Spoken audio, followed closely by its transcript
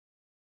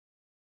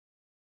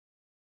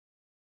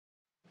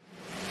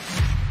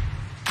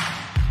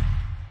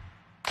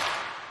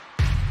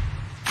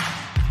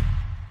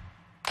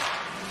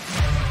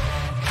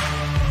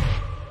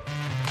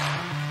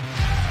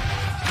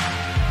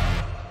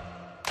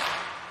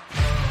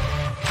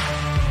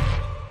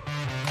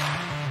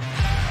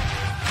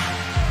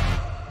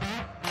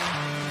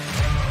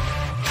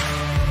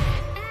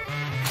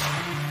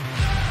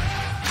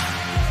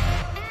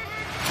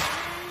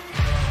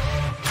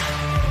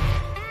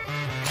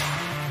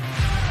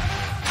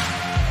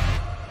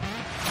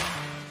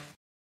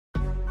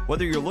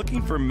Whether you're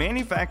looking for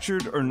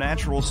manufactured or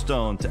natural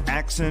stone to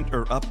accent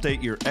or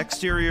update your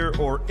exterior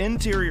or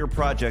interior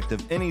project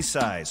of any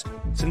size,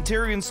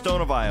 Centurion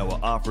Stone of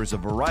Iowa offers a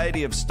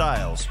variety of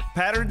styles,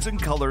 patterns,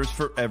 and colors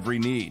for every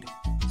need.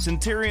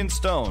 Centurion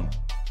Stone,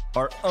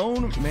 our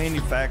own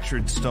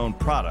manufactured stone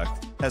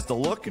product, has the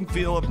look and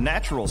feel of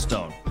natural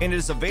stone and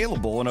is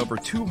available in over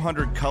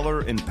 200 color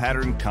and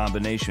pattern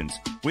combinations.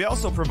 We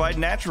also provide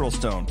natural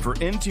stone for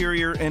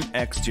interior and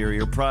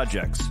exterior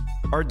projects.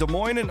 Our Des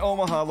Moines and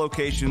Omaha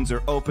locations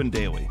are open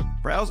daily.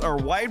 Browse our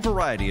wide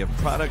variety of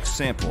product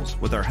samples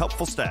with our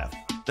helpful staff.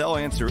 They'll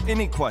answer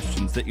any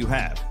questions that you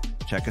have.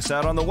 Check us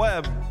out on the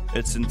web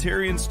at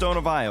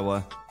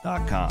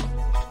centurionstoneofiowa.com.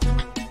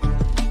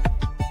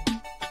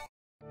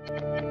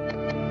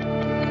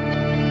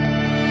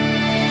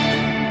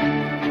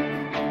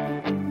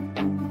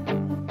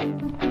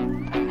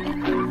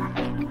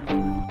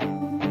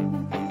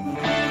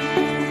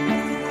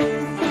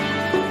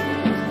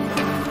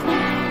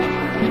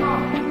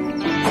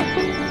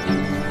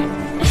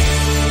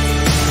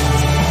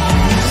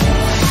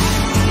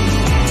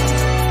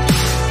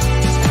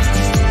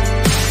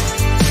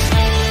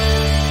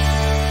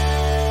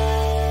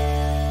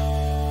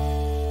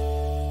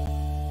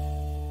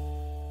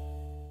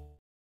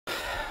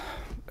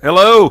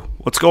 Hello,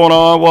 what's going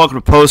on?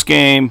 Welcome to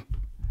POSTGAME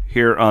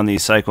here on the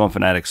Cyclone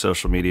Fanatic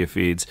social media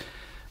feeds.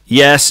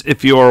 Yes,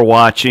 if you are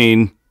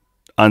watching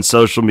on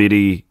social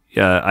media,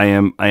 I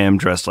am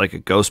dressed like a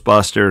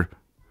Ghostbuster.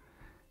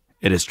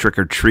 It is trick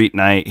or treat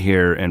night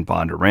here in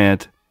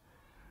Bondurant.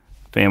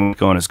 Family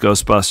going as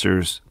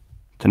Ghostbusters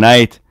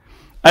tonight.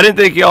 I didn't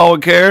think y'all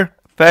would care.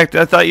 In fact,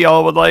 I thought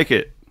y'all would like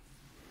it.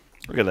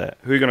 Look at that.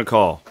 Who are you going to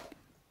call?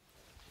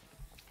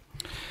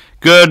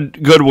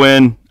 Good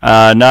win.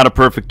 Not a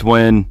perfect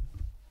win.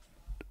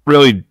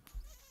 Really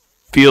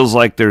feels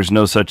like there's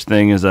no such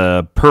thing as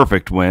a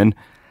perfect win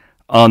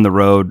on the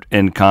road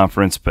in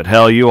conference. But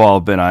hell, you all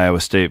have been Iowa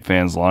State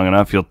fans long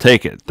enough. You'll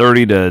take it.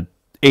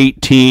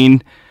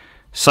 30-18.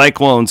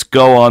 Cyclones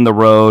go on the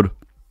road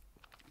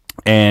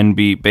and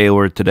beat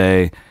Baylor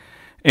today.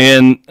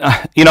 And,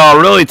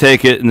 I'll really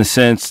take it in the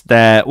sense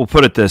that, we'll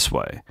put it this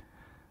way.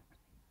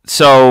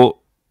 So,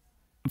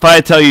 if I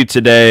tell you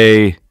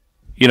today,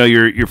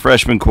 your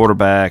freshman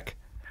quarterback,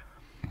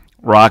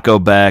 Rocco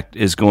Becht,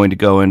 is going to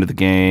go into the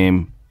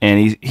game,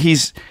 and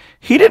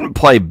he didn't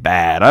play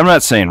bad. I'm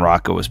not saying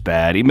Rocco was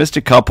bad. He missed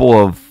a couple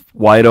of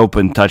wide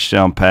open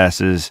touchdown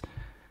passes.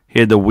 He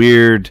had the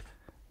weird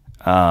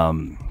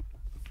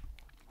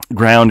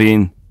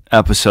grounding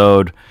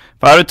episode.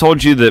 If I would have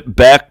told you that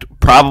Becht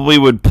probably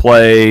would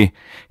play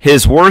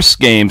his worst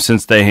game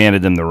since they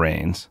handed him the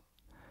reins,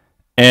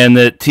 and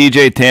that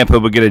TJ Tampa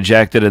would get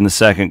ejected in the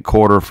second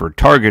quarter for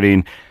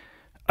targeting,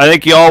 I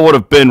think y'all would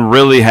have been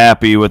really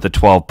happy with a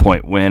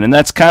 12-point win, and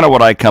that's kind of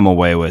what I come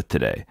away with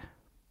today.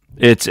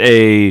 It's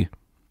a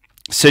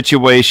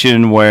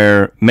situation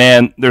where,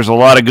 man, there's a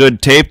lot of good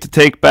tape to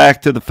take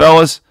back to the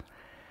fellas,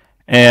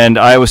 and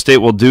Iowa State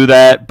will do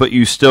that, but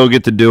you still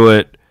get to do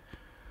it.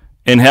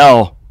 And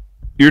hell,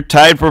 you're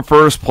tied for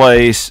first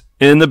place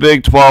in the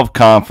Big 12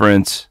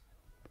 Conference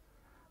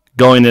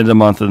going into the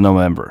month of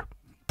November.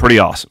 Pretty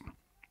awesome.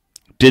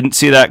 Didn't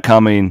see that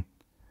coming.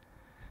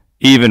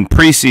 Even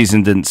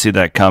preseason didn't see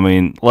that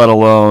coming, let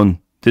alone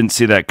didn't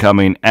see that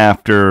coming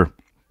after,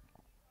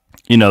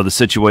 the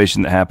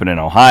situation that happened in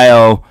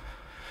Ohio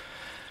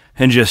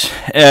and just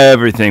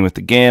everything with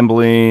the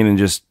gambling and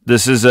just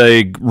this is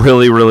a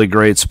really, really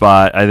great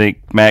spot. I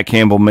think Matt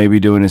Campbell may be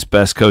doing his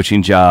best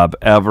coaching job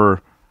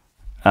ever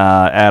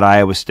at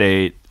Iowa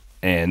State,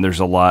 and there's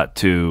a lot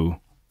to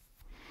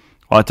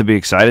be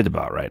excited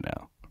about right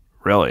now.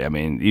 Really, I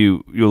mean,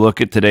 you look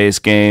at today's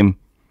game.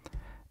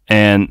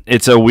 And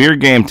it's a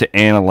weird game to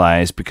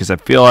analyze because I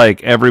feel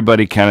like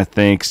everybody kind of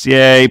thinks,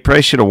 yeah, he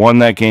probably should have won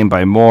that game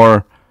by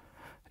more.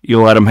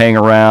 You let him hang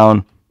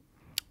around.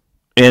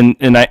 And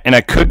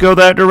I could go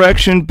that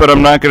direction, but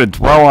I'm not going to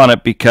dwell on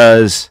it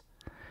because,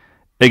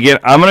 again,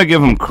 I'm going to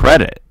give him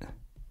credit.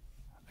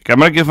 I'm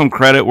going to give him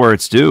credit where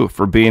it's due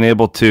for being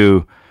able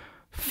to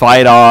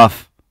fight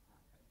off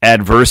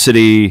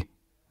adversity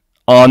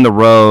on the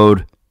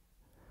road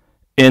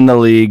in the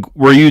league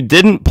where you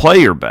didn't play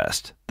your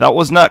best. That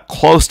was not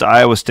close to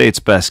Iowa State's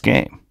best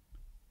game.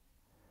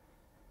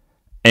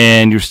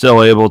 And you're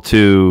still able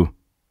to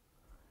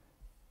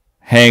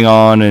hang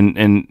on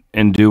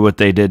and do what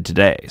they did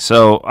today.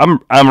 So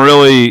I'm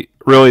really,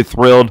 really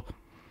thrilled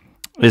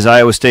as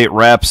Iowa State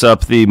wraps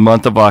up the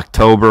month of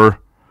October.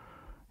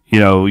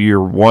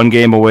 You're one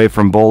game away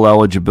from bowl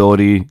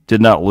eligibility.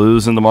 Did not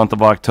lose in the month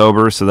of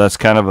October, so that's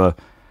kind of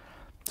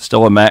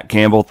still a Matt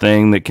Campbell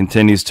thing that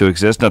continues to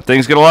exist. Now,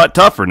 things get a lot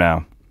tougher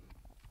now.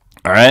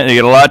 All right, they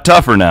get a lot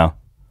tougher now.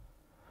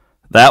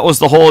 That was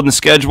the hole in the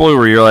schedule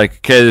where you're like,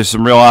 okay, there's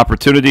some real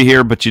opportunity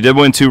here, but you did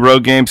win 2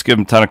 road games. Give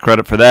them a ton of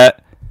credit for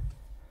that.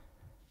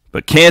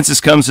 But Kansas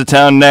comes to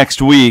town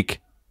next week,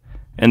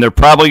 and they're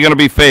probably going to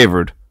be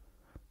favored.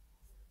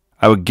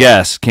 I would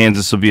guess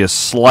Kansas will be a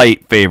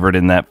slight favorite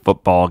in that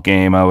football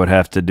game. I would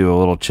have to do a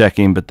little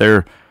checking, but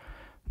their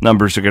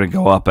numbers are going to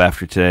go up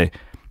after today.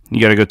 You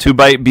got to go to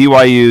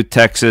BYU,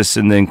 Texas,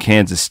 and then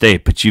Kansas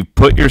State. But you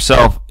put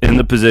yourself in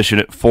the position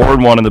at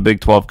 4-1 in the Big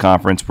 12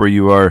 Conference where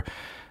you are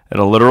at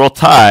a literal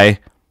tie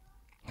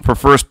for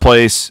first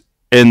place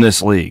in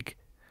this league,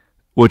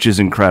 which is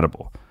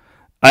incredible.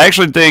 I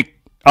actually think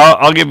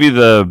I'll give you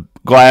the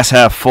glass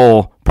half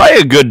full. Probably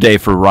a good day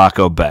for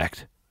Rocco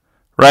Becht,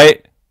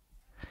 right?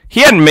 He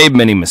hadn't made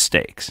many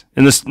mistakes.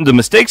 And the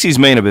mistakes he's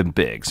made have been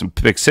big. Some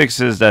pick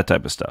sixes, that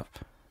type of stuff.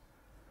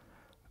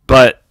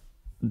 But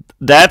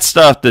that's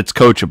stuff that's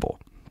coachable,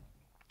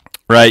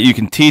 right? You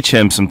can teach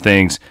him some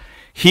things.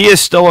 He is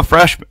still a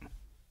freshman.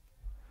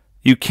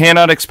 You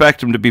cannot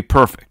expect him to be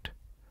perfect.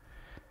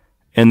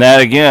 And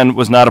that, again,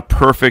 was not a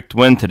perfect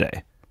win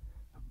today.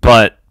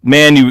 But,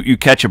 man, you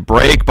catch a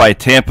break by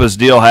Tampa's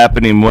deal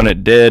happening when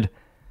it did,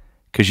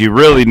 because you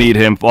really need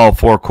him all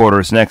 4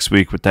 quarters next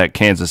week with that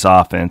Kansas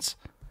offense.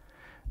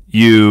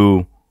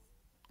 I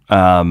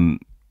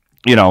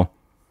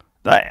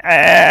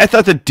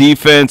thought the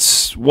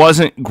defense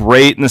wasn't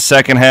great in the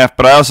second half,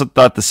 but I also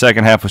thought the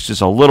second half was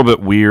just a little bit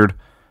weird,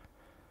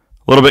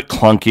 a little bit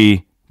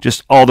clunky,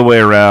 just all the way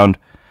around.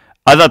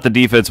 I thought the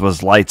defense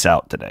was lights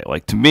out today.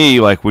 Like, to me,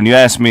 like, when you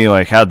ask me,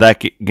 like, how'd that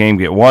game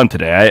get won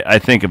today, I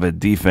think of a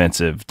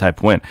defensive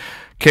type win.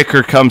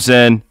 Kicker comes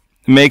in,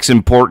 makes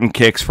important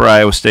kicks for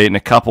Iowa State in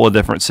a couple of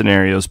different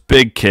scenarios,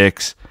 big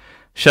kicks.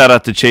 Shout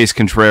out to Chase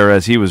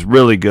Contreras. He was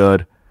really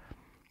good.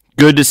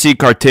 Good to see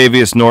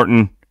Cartavius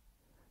Norton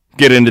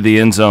get into the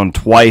end zone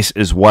twice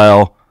as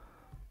well.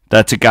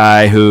 That's a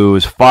guy who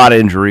has fought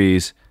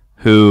injuries,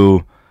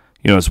 who,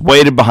 has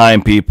waited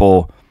behind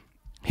people.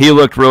 He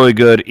looked really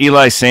good.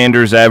 Eli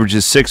Sanders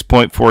averages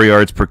 6.4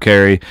 yards per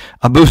carry.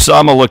 Abu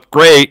Sama looked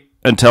great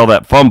until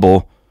that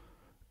fumble,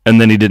 and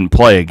then he didn't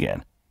play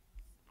again.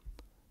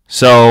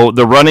 So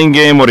the running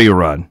game, what do you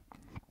run?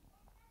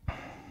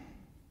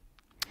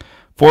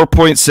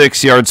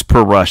 4.6 yards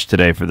per rush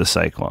today for the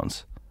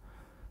Cyclones.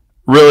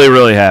 Really,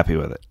 really happy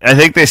with it. I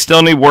think they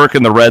still need work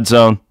in the red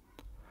zone.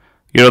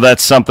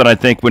 That's something I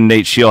think when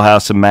Nate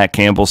Shieldhouse and Matt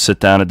Campbell sit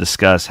down and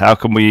discuss, how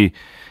can we,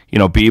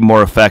 be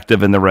more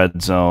effective in the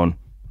red zone?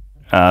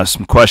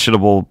 Some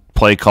questionable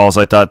play calls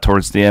I thought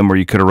towards the end where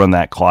you could have run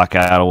that clock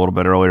out a little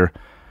bit earlier.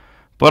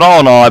 But all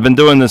in all, I've been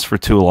doing this for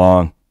too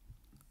long.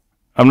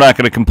 I'm not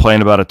going to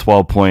complain about a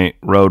 12-point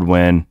road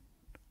win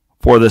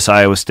for this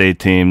Iowa State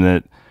team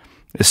that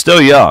is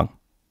still young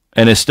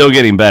and is still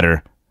getting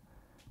better.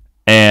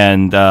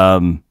 And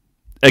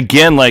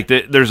again, like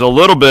there's a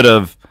little bit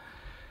of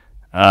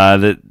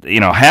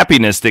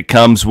happiness that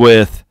comes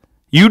with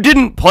you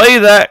didn't play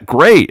that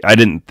great. I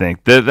didn't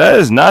think that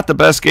is not the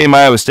best game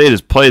Iowa State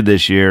has played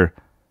this year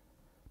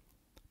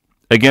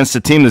against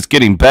a team that's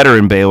getting better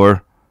in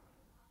Baylor,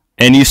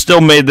 and you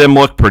still made them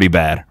look pretty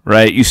bad,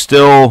 right? You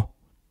still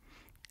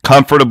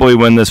comfortably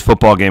win this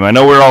football game. I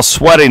know we're all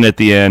sweating at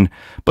the end,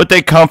 but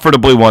they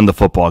comfortably won the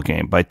football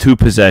game by 2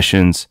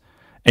 possessions,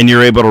 and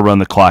you're able to run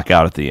the clock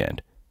out at the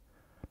end.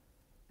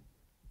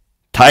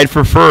 Tied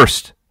for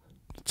first.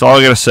 That's all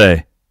I got to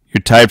say.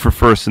 You're tied for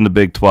first in the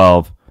Big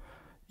 12.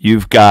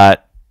 You've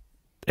got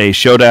a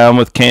showdown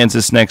with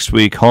Kansas next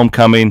week,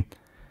 homecoming.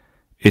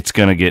 It's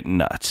going to get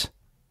nuts.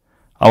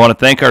 I want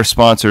to thank our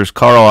sponsors,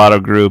 Carl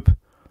Auto Group,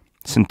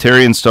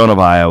 Centurion Stone of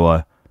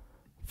Iowa,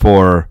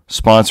 for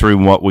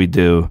sponsoring what we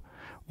do.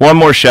 One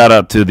more shout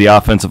out to the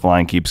offensive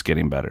line keeps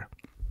getting better.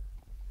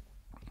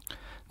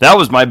 That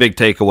was my big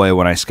takeaway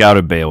when I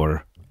scouted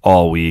Baylor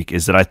all week,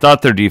 is that I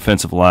thought their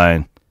defensive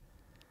line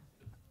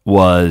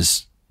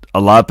was a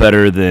lot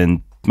better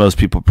than most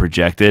people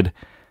projected.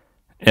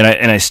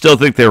 And I still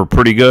think they were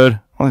pretty good. I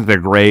don't think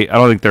they're great. I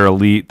don't think they're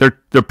elite.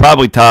 They're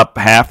probably top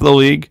half of the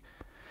league.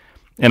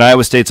 And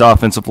Iowa State's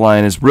offensive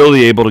line is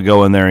really able to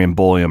go in there and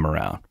bully them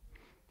around.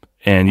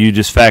 And you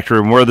just factor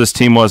in where this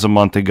team was a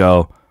month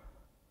ago.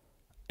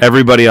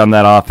 Everybody on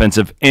that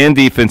offensive and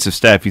defensive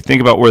staff, you think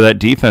about where that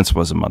defense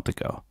was a month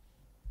ago.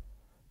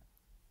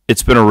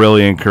 It's been a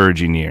really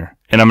encouraging year.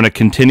 And I'm going to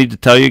continue to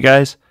tell you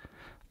guys,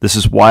 this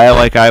is why I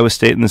like Iowa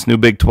State in this new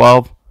Big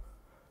 12.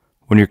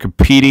 When you're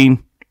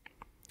competing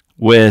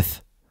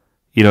with,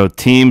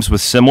 teams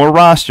with similar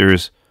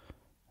rosters,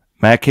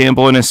 Matt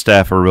Campbell and his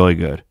staff are really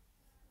good.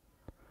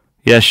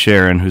 Yes,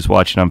 Sharon, who's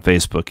watching on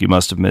Facebook, you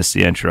must have missed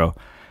the intro.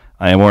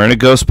 I am wearing a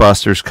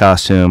Ghostbusters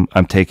costume.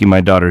 I'm taking my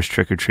daughters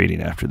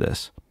trick-or-treating after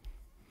this.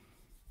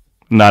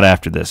 Not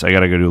after this. I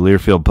got to go to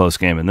Learfield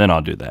postgame, and then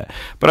I'll do that.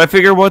 But I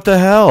figure, what the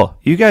hell?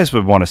 You guys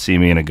would want to see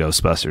me in a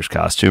Ghostbusters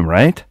costume,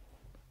 right?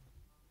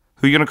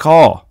 Who you going to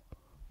call?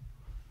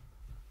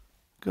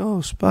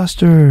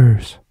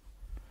 Ghostbusters.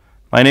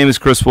 My name is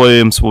Chris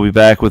Williams. We'll be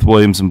back with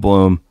Williams and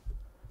Bloom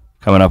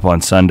coming up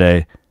on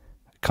Sunday.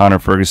 Connor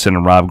Ferguson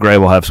and Rob Gray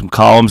will have some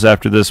columns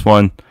after this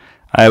one.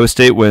 Iowa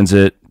State wins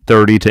it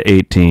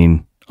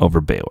 30-18 over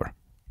Baylor.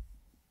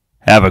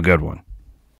 Have a good one.